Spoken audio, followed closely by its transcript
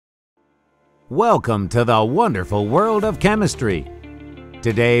Welcome to the wonderful world of chemistry.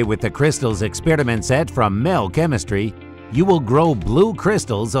 Today, with the crystals experiment set from Mel Chemistry, you will grow blue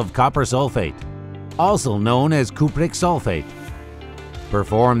crystals of copper sulfate, also known as cupric sulfate.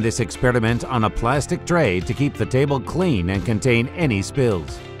 Perform this experiment on a plastic tray to keep the table clean and contain any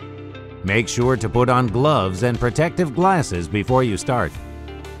spills. Make sure to put on gloves and protective glasses before you start.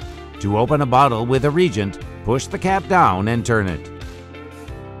 To open a bottle with a reagent, push the cap down and turn it.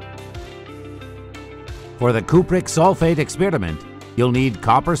 For the cupric sulfate experiment, you'll need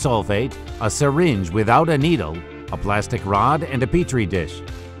copper sulfate, a syringe without a needle, a plastic rod, and a Petri dish.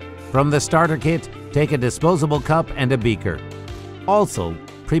 From the starter kit, take a disposable cup and a beaker. Also,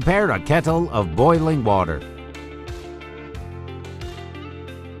 prepare a kettle of boiling water.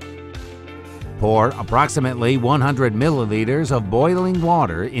 Pour approximately 100 milliliters of boiling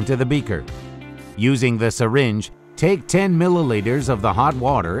water into the beaker. Using the syringe, take 10 milliliters of the hot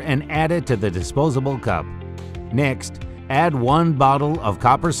water and add it to the disposable cup. Next, add 1 bottle of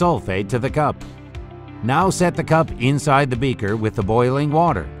copper sulfate to the cup. Now set the cup inside the beaker with the boiling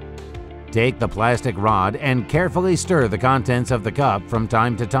water. Take the plastic rod and carefully stir the contents of the cup from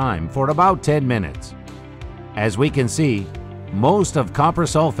time to time for about 10 minutes. As we can see, most of copper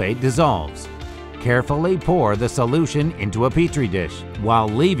sulfate dissolves. Carefully pour the solution into a Petri dish while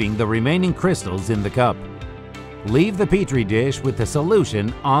leaving the remaining crystals in the cup. Leave the Petri dish with the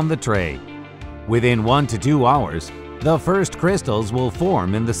solution on the tray. Within 1 to 2 hours, the first crystals will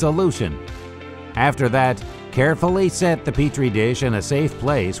form in the solution. After that, carefully set the Petri dish in a safe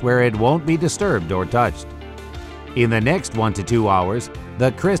place where it won't be disturbed or touched. In the next 1 to 2 hours,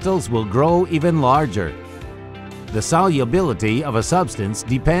 the crystals will grow even larger. The solubility of a substance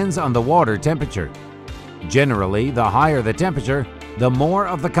depends on the water temperature. Generally, the higher the temperature, the more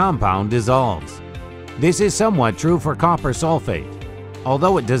of the compound dissolves. This is somewhat true for copper sulfate.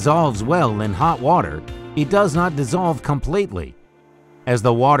 Although it dissolves well in hot water, it does not dissolve completely. As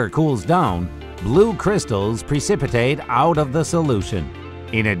the water cools down, blue crystals precipitate out of the solution.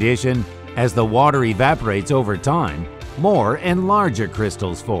 In addition, as the water evaporates over time, more and larger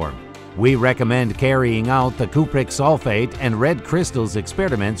crystals form. We recommend carrying out the cupric sulfate and red crystals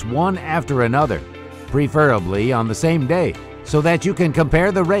experiments one after another, preferably on the same day, so that you can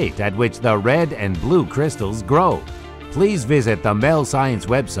compare the rate at which the red and blue crystals grow. Please visit the Mel Science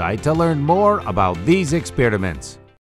website to learn more about these experiments.